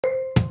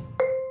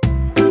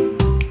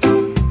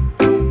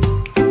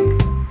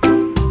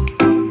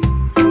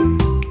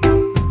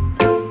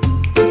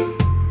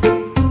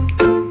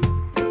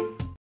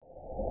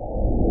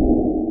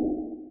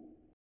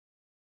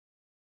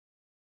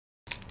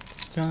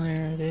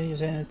There it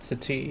is, it's a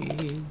T.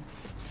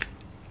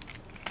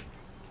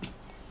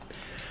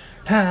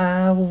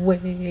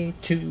 Highway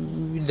to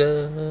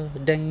the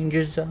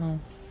danger zone.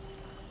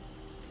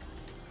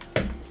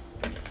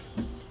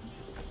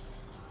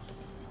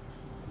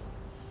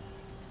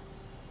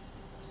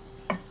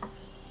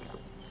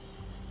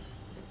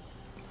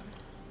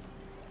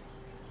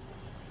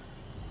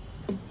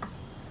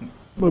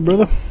 My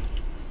brother.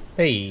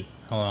 Hey,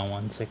 hold on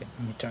 1 second.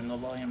 Let me turn the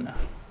volume now.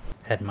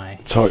 Had my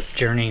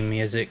journey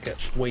music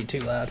way too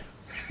loud.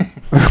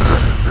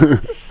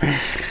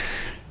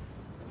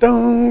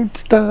 Don't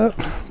stop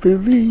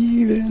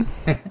believing.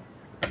 My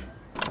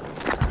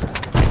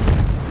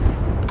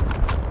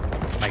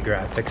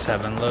graphics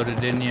haven't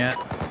loaded in yet.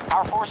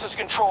 Our forces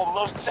control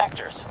most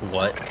sectors.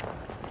 What?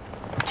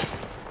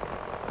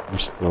 I'm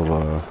still,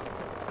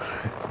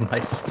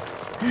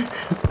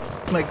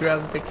 My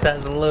graphics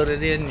hasn't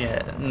loaded in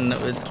yet, and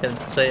it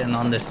kept saying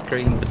on the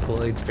screen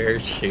deployed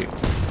parachute.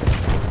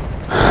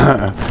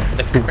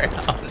 The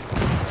ground.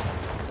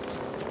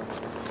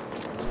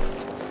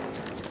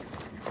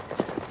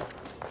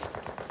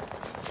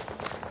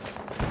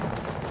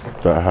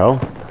 What the hell?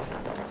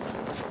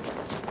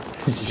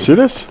 You see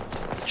this?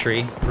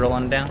 Tree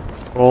rolling down?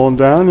 Rolling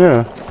down,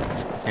 yeah.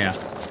 Yeah.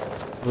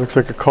 Looks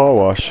like a car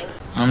wash.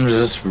 I'm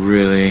just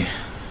really...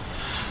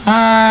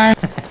 Hi!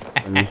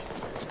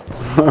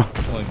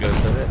 What goes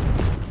with it?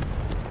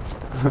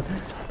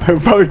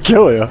 I'd probably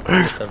kill you.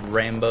 The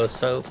rainbow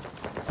soap.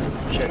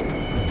 Shit.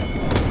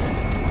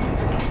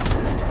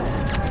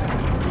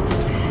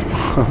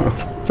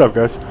 What's up,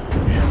 guys?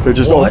 They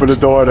just opened the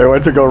door. They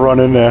went to go run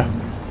in there.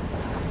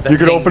 That you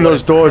could open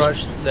those doors.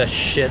 Crush the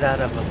shit out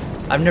of them.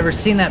 I've never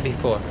seen that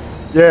before.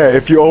 Yeah,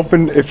 if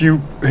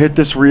you hit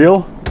this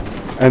reel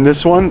and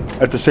this one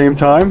at the same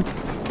time,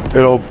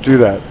 it'll do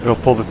that. It'll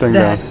pull the thing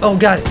down. Oh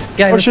god,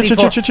 guy with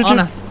C4 on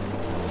us.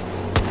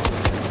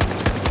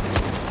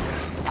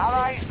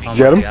 Oh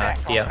Get him? God.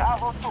 Yeah.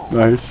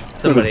 Nice.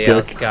 Somebody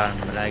else got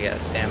him, but I got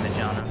damage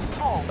on him.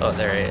 Oh,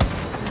 there he is.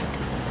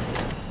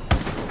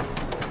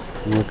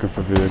 I'm looking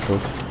for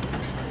vehicles.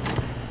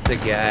 The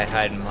guy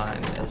hiding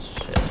behind this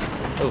shit.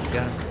 Oh,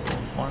 got him.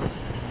 Once.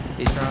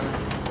 He's running.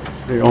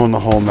 They own the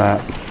whole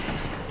map.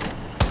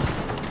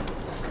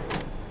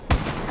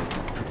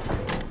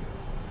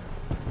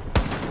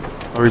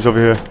 Oh, he's over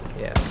here.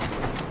 Yeah.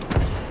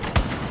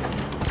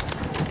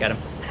 Got him.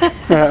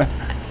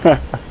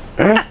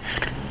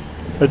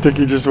 I think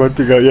he just went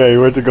to go. Yeah, he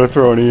went to go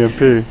throw an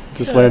EMP.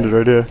 Just landed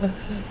right here.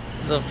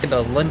 The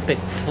Olympic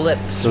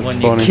flips That's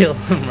when funny. you kill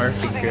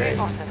Murphy Gray.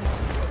 I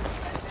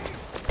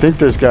think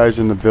there's guys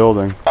in the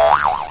building.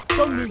 I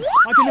can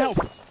help.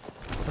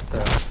 What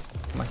the?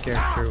 My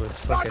character was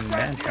fucking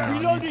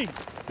dancing on me.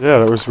 Yeah,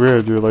 that was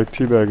weird. You were like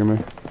teabagging me.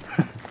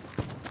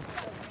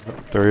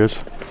 There he is.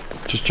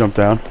 Just jump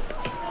down.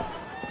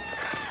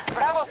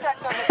 Bravo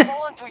sector has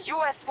fallen to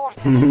U.S.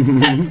 forces.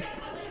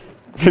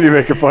 Did he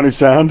make a funny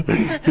sound?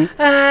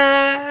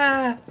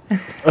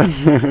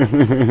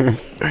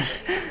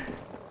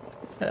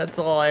 That's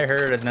all I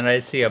heard, and then I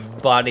see a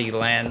body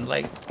land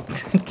like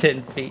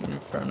 10 feet in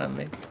front of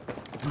me.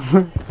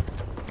 A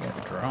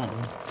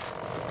drone.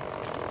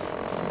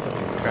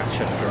 Crash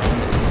a drone.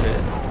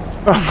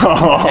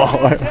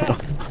 Oh,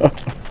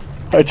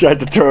 I tried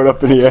to throw it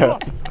up in the air.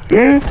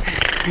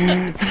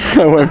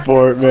 I went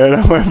for it, man.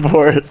 I went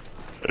for it.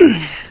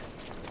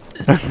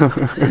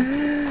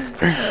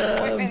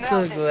 I'm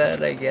so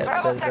glad I get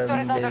that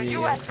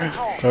video.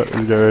 Oh,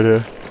 he's got right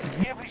here.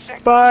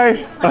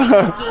 Bye.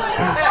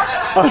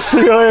 I'll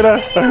see you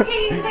later.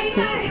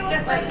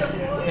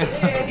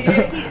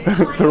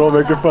 They're all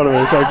making fun of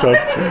me. Thanks, son.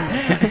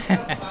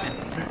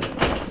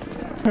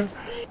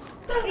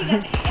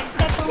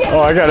 Oh,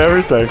 I got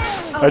everything.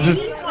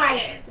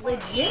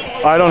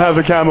 I don't have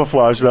the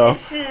camouflage though.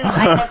 I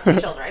have 2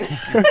 children.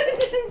 A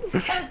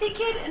big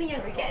kid and a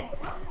younger kid.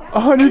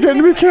 Oh, and you're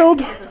getting me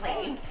killed.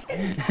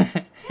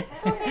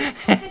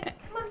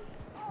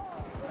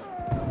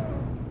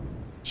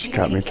 She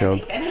got me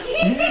killed.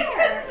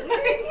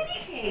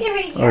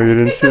 Oh, you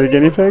didn't see the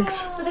guinea pigs?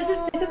 So this is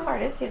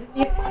Cardis.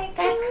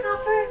 That's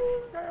Copper.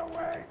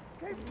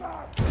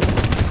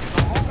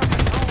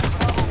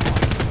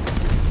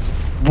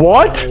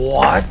 What?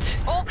 What?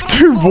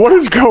 Dude, what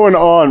is going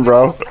on,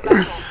 bro?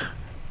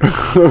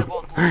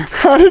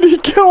 How did he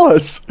kill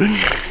us?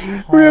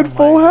 We had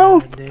full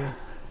health.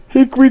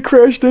 We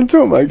crashed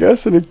into him, I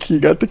guess, and he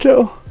got the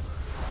kill.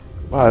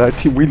 Wow, that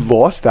team, we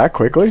lost that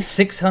quickly?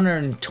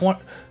 620.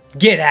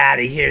 Get out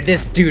of here.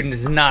 This dude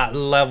is not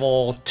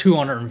level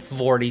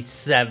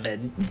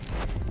 247.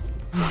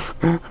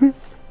 An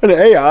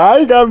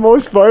AI got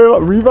most fire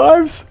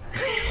revives?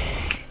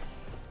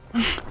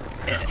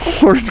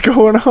 What's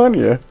going on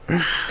here?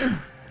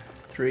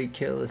 3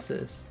 kill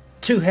assists.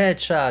 2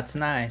 headshots,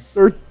 nice.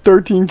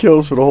 13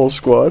 kills for the whole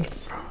squad.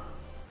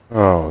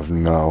 Oh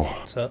no.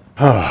 What's up?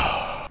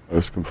 I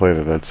was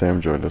completed that Sam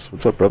joined us.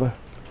 What's up, brother?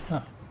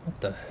 Oh, what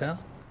the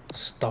hell?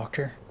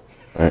 Stalker.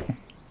 Right.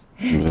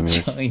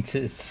 Joins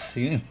as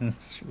soon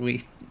as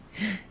we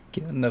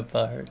give him the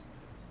part.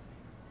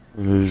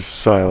 He's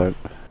silent.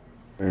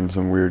 Playing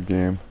some weird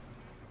game.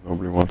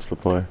 Nobody wants to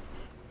play.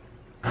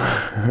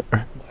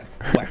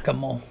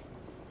 Whack-a-mole.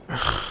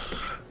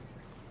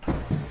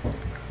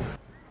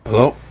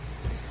 Hello?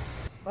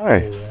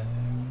 Hi.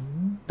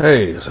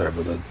 Hey, sorry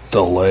about the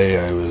delay.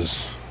 I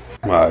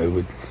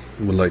would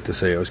like to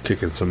say I was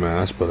kicking some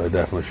ass, but I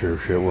definitely sure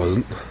as shit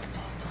wasn't.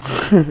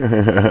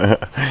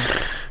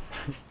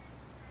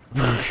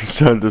 You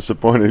sound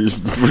disappointed.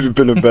 It would have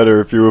been better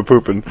if you were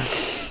pooping.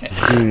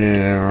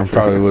 Yeah,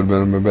 probably would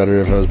have been better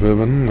if I was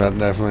pooping, but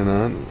definitely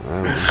not.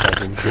 I was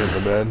fucking shit in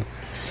the bed.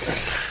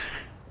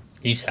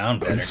 You sound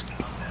better.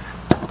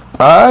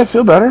 I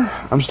feel better.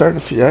 I'm starting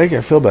to feel.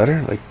 I feel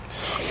better. Like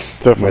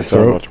Definitely my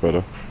sound throat. much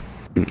better.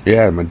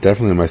 Yeah,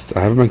 definitely. I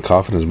haven't been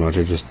coughing as much.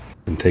 I've just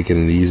been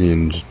taking it easy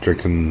and just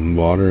drinking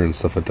water and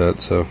stuff like that.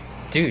 So,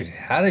 Dude,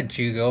 how did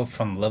you go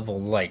from level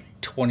like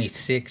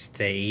 26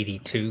 to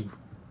 82?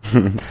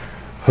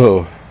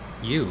 who?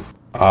 You.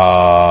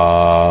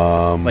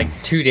 Like Like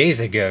 2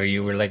 days ago,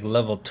 you were like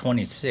level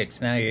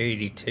 26. Now you're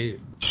 82.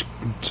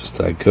 just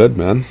that good,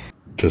 man.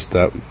 Just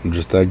that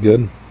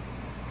good.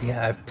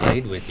 Yeah, I've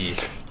played with you.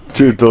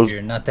 Dude, those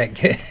You're not that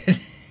good.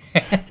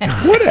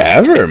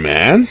 Whatever,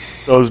 man.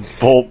 bolt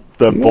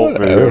Whatever.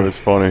 video was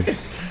funny. It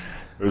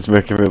was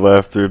making me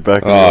laugh, dude.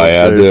 Back in the Oh, old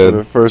yeah, days dude.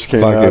 when it first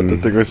came out, Fucking- the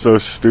thing was so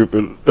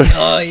stupid.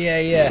 Oh, yeah,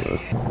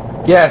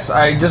 yeah. Yes,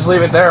 I just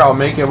leave it there. I'll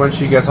make it when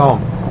she gets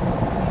home.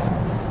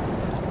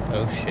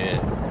 Oh, shit.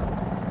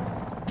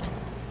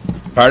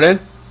 Pardon?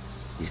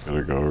 He's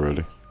gonna go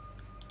already.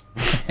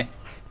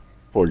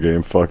 Poor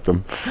game fucked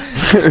him.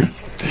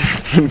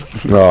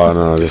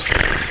 No, just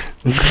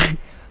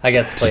I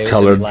got to play with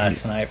tell him her-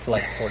 last night for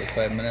like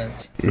 45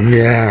 minutes.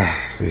 yeah.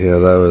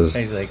 That was.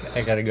 He's like,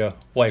 I gotta go.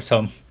 Wife's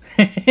home.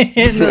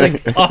 And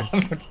like, off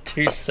for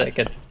 2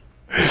 seconds.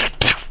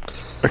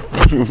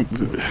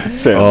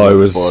 Sam Oh, it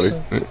was was.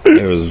 funny.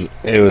 It was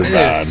It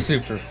bad. is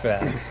super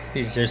fast.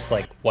 He's just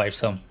like, wife's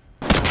home.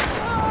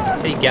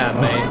 He got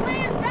me.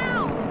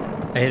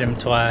 I hit him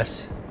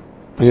twice.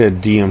 I got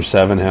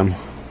DM7 him.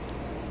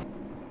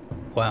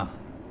 Wow.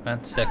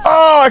 That's sexy.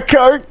 Oh, I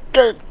can't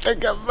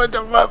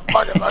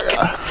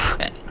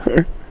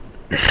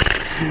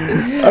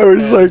I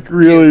was like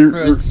really.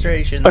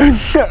 Frustration.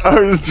 I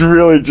was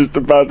really just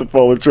about to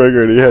pull the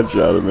trigger and he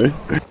headshotted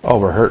me. Oh,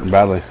 we're hurting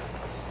badly.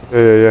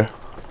 Yeah.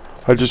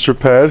 I just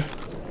repaired.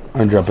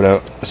 I'm drop it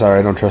out. Sorry,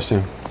 I don't trust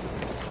him.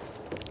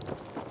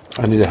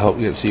 I need to help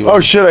you see. Oh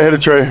shit! I hit a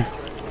tray.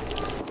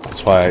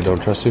 That's why I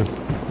don't trust you.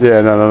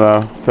 Yeah,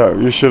 no.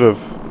 You should have.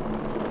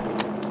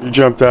 You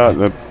jumped out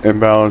and the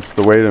imbalance,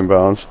 the weight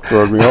imbalance,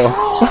 threw me off.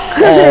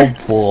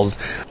 Oh,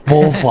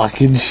 bull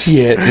fucking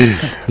shit.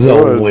 The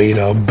was. weight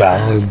of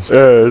balance.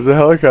 Yeah, the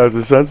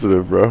helicopter's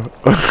sensitive, bro.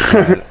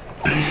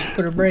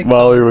 Put her brakes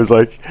Molly was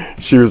like,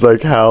 she was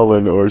like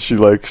howling or she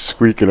like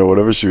squeaking or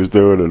whatever she was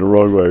doing in the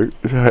wrong way.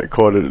 I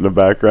caught it in the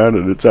background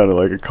and it sounded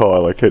like a car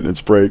like hitting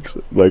its brakes,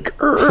 like.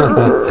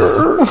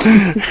 And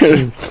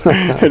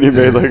he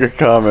made like a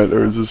comment. It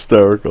was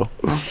hysterical.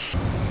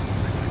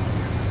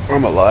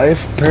 I'm alive,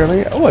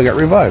 apparently. Oh, I got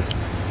revived.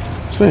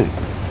 Sweet.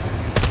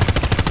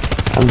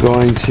 I'm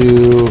going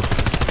to.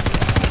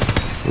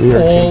 We are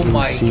Oh taking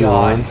my C1.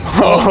 god.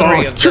 All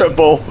three of them.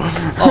 Triple.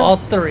 All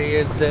three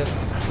of them.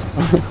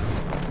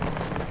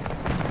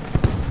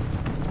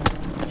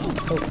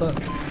 Oh fuck.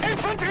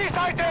 Infantry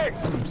sighting!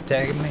 Someone's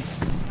tagging me.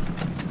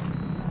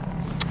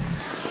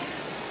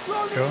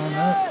 Going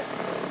up.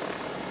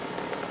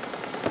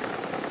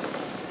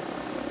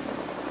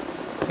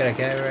 Got a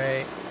guy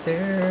right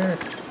there.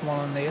 One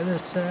on the other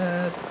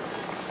side.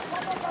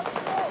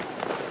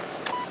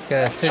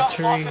 Got a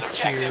sentry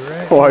to your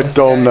right. Oh, I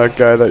domed that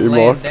guy that you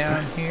laying marked.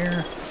 down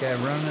here. Guy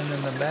running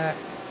in the back.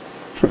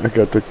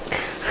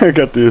 I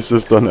got the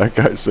assist on that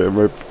guy, Sam,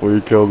 right before you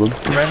killed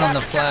him. Right on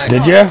the flag.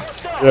 Did you? Yeah,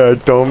 I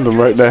domed him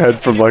right in the head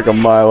from like a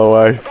mile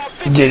away.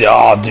 Did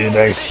oh, dude,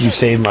 thanks. You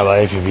saved my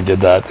life if you did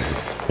that.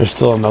 There's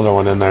still another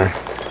one in there.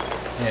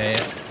 Yeah.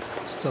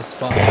 Still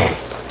spawning.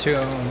 2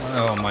 of them.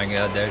 Oh my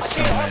god, there's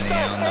so many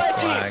on the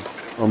flag.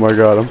 Oh my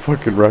god, I'm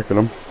fucking wrecking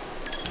him.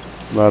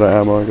 I'm out of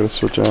ammo, I gotta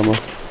switch ammo.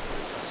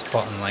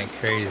 Spotting like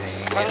crazy.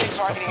 You get these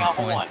fucking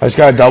points. I just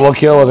got a double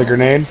kill with a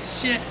grenade.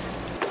 Shit.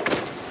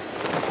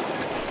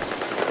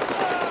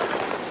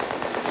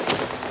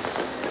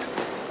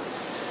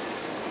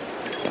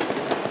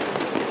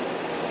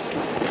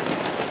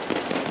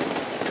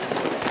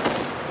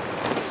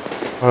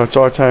 Oh, that's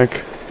our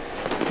tank.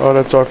 Oh,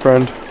 that's our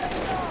friend.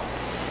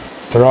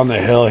 They're on the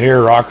hill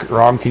here.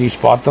 Rom, can you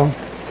spot them?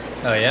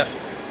 Oh, yep.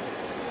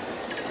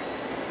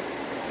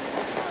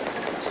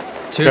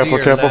 Two Careful, to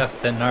your careful.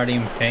 left that aren't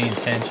even paying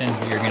attention.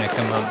 You're gonna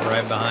come up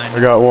right behind. I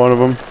got one of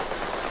them. We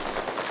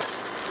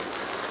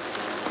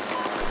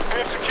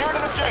have secured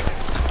an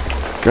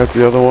objective. Got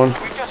the other one.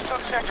 We just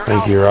took sector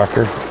Thank you,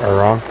 Rocker. Or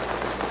Rom.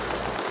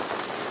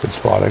 Good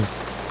spotting.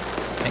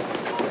 Thanks.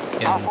 Our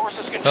Getting-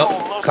 forces control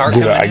Oh, most car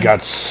Dude, coming I in.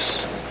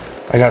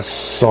 got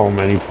so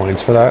many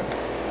points for that.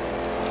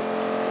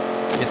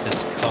 Get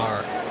this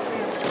car.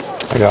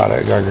 I got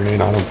it. Got a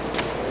grenade on him.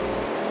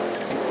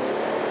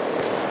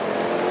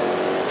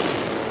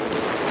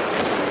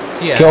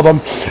 Yeah. Killed him.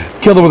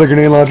 Killed him with a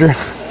grenade launcher.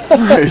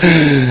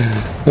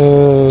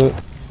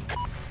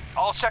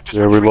 All sectors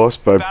Yeah, we retreat.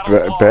 lost by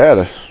Battle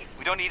bad.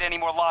 We don't need any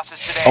more losses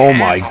today. Oh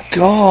my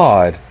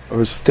god. It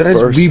was Did I?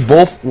 first. We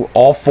both,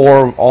 all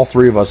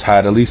three of us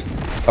had at least.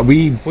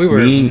 We were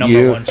me, number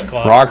you, one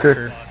squad for Rocker.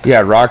 sure.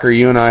 Yeah, Rocker.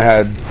 You and I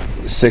had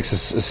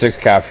six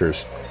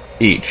captures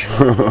each.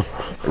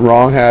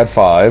 Wrong had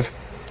 5.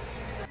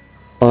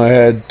 I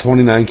had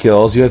 29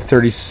 kills. You had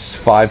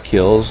 35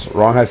 kills.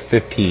 Wrong had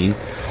 15.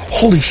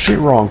 Holy shit,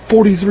 Wrong!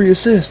 43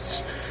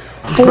 assists.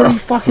 40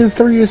 fucking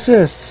 3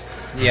 assists.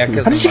 Yeah,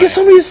 because How did you get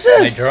so many my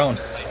assists? drone.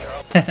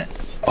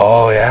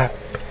 Oh yeah.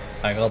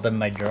 I called them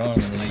my drone,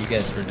 and then you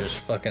guys were just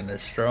fucking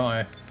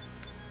destroying.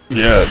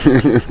 Yeah.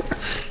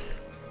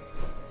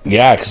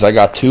 Yeah, because I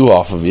got 2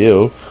 off of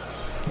you.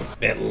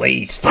 At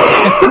least.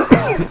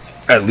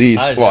 At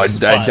least. I was Well, I just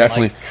spotting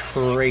definitely. like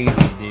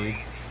crazy, dude.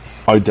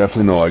 I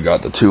definitely know I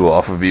got the 2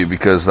 off of you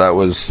because that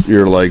was,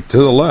 you're like, to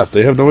the left.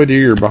 They have no idea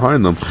you're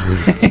behind them.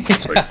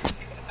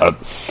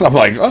 I'm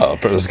like, oh,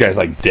 but this guy's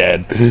like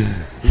dead.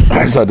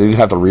 So I didn't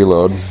have to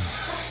reload.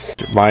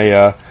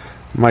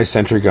 My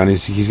sentry gun,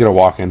 he's gonna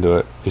walk into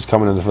it. He's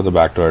coming in for the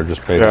back door.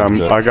 Just pay attention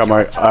to it. I got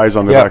my eyes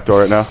on the back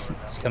door right now.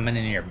 It's coming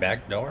in your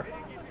back door.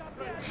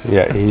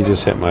 Yeah, he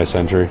just hit my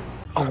sentry.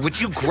 Oh, would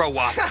you grow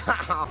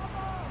up?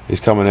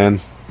 He's coming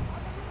in.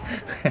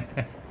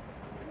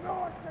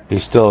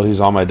 He's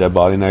on my dead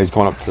body now. He's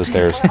going up to the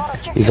stairs.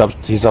 He's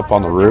up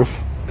on the roof.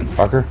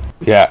 Fucker.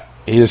 Yeah,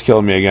 he just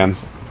killed me again.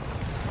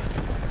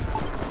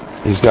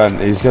 He's got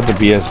the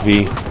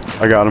BSV.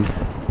 I got him.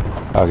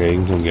 Okay, you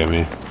can come get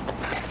me.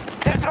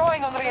 They're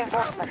throwing on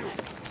reinforcements.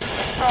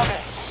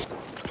 Progress.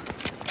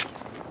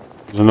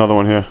 There's another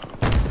one here.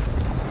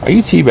 Are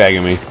you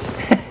teabagging me?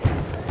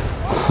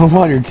 I'm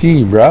on your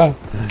team, bruh.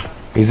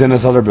 He's in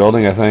this other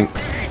building, I think.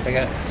 I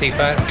got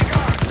C5.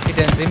 He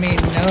doesn't see me.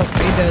 Nope,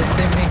 he doesn't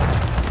see me.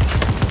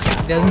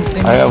 He doesn't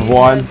see me. I have He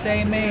one. doesn't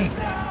see me.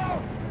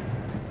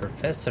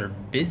 Professor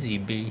Busy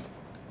Bee.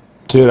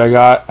 Dude, I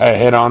got a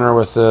hit on her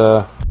with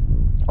the...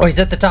 Oh, he's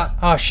at the top.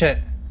 Oh, shit.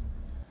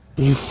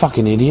 You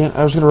fucking idiot.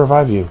 I was gonna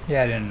revive you.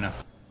 Yeah, I didn't know.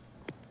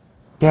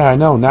 Yeah, I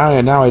know. Now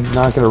I'm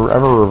not gonna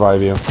ever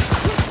revive you.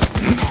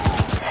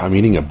 I'm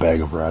eating a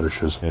bag of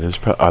radishes. It is.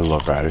 I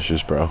love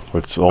radishes, bro.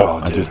 With salt, Oh,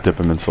 I dude. just dip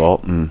them in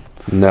salt and.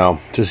 No,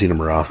 just eat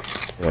them raw.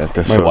 Yeah,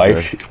 they're My so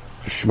wife, good.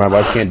 my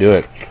wife can't do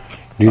it.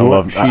 Do you I know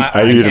love. what?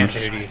 I eat them. can't do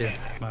it either.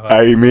 My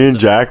wife Me and does it.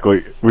 Jack,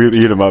 like, we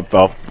eat them up.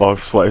 I'll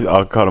slice.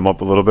 I'll cut them up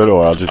a little bit,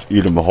 or I'll just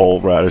eat them a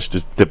whole radish.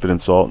 Just dip it in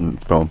salt and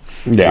boom.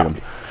 Yeah. Eat 'em.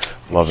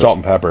 Love Salt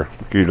and pepper.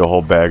 Eat a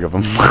whole bag of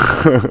them.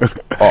 Oh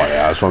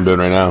yeah, that's what I'm doing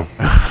right now.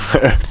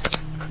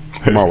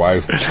 My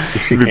wife.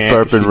 She Be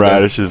can't. burping She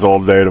radishes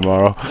all day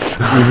tomorrow.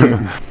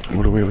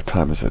 What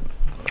time is it?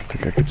 I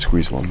think I could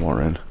squeeze one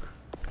more in.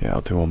 Yeah,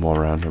 I'll do one more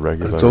round of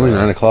regular. It's only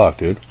 9 o'clock,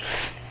 dude.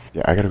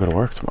 Yeah, I gotta go to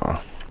work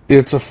tomorrow.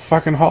 It's a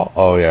fucking holiday.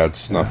 Oh yeah,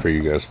 it's not for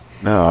you guys.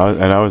 No,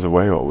 I was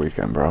away all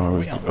weekend, bro. I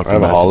was up I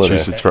have in a holiday.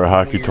 Massachusetts for a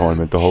hockey Weird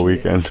tournament the whole shit.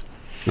 weekend.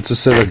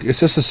 It's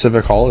just a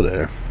civic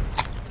holiday.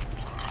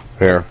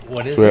 Here.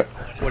 What is Sweet. it?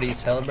 What are you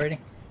celebrating?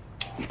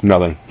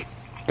 Nothing.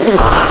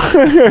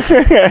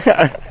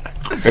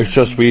 It's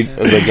just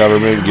the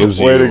government gives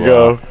you. Way to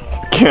go,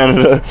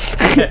 Canada.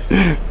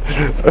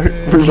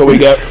 So we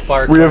get.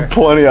 Sparkler. We have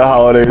plenty of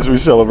holidays we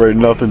celebrate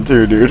nothing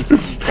too, dude.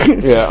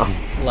 Yeah.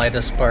 Light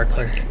a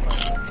sparkler.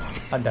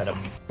 I got a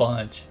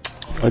bunch.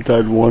 I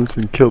died once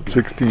and killed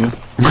 16.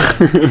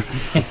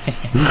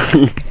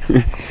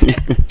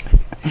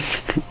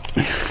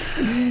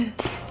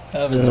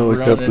 I was look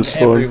up running this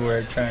phone.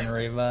 everywhere trying to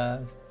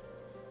revive.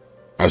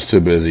 I was too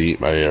busy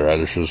eating my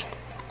radishes.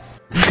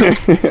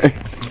 I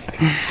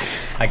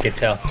could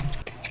tell.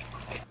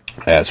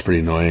 Yeah, it's pretty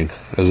annoying,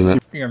 isn't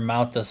it? Your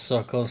mouth is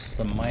so close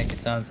to the mic, it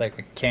sounds like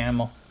a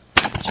camel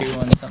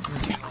chewing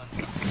something.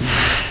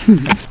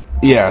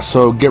 Yeah.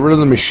 So get rid of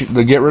the machine.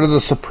 Get rid of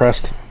the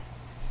suppressed.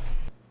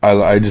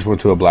 I just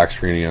went to a black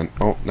screen again.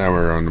 Oh, now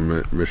we're on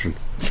the mission.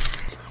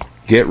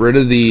 Get rid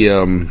of the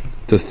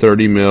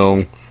 30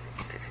 mil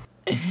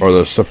or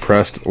the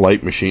suppressed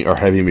light machine or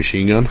heavy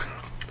machine gun.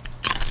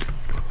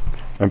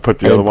 And put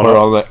the other one put on.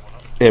 all that.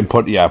 And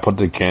put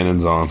the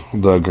cannons on,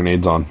 the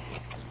grenades on.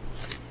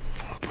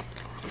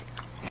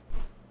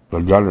 The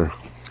gunner.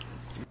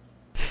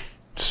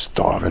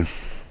 Starving.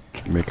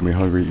 You're making me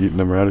hungry eating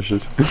them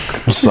radishes.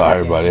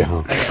 Sorry, buddy. I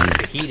got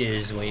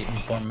fajitas waiting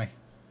for me.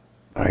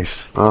 Nice.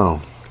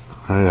 Oh,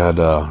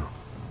 I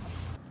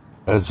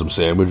had some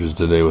sandwiches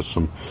today with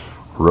some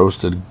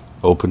roasted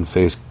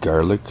open-faced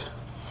garlic.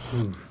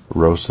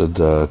 Roasted,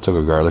 took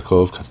a garlic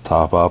clove, cut the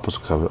top off, put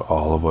some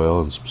olive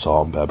oil and some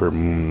salt and pepper.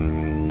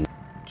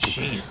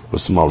 Jeez.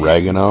 With some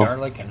oregano.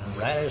 Garlic and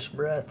radish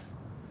breath.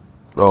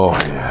 Oh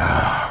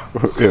yeah.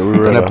 Yeah, we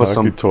were Then at I a put hockey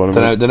some.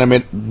 tournament.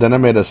 Then I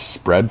made a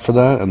spread for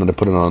that, and then I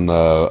put it on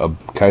a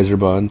Kaiser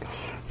bun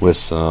with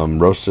some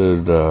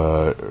roasted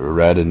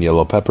red and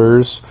yellow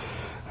peppers,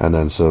 and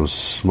then some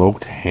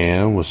smoked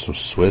ham with some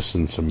Swiss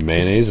and some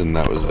mayonnaise, and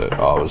that was it.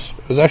 Oh,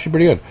 it was actually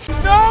pretty good.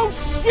 No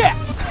shit!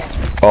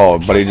 Oh,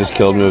 but he just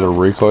killed me with a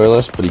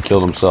recoilless, but he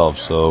killed himself,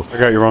 so... I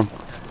got you wrong.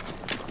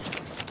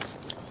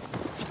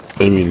 What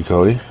do you mean,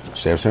 Cody?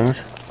 Stab sandwich?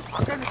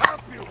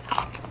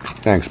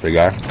 Thanks, big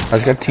guy. I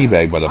just got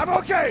teabagged by the...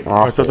 Okay.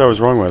 Oh, I thought that was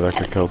wrong way that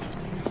got killed.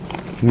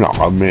 No,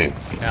 not me.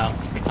 No,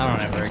 I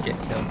don't ever get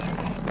killed.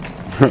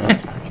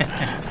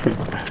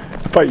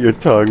 Bite your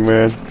tongue,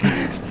 man.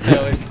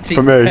 No, it's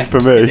For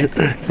me.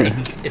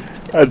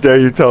 How dare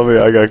you tell me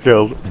I got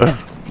killed?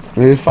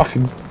 He's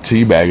fucking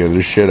teabagging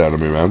the shit out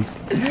of me, man.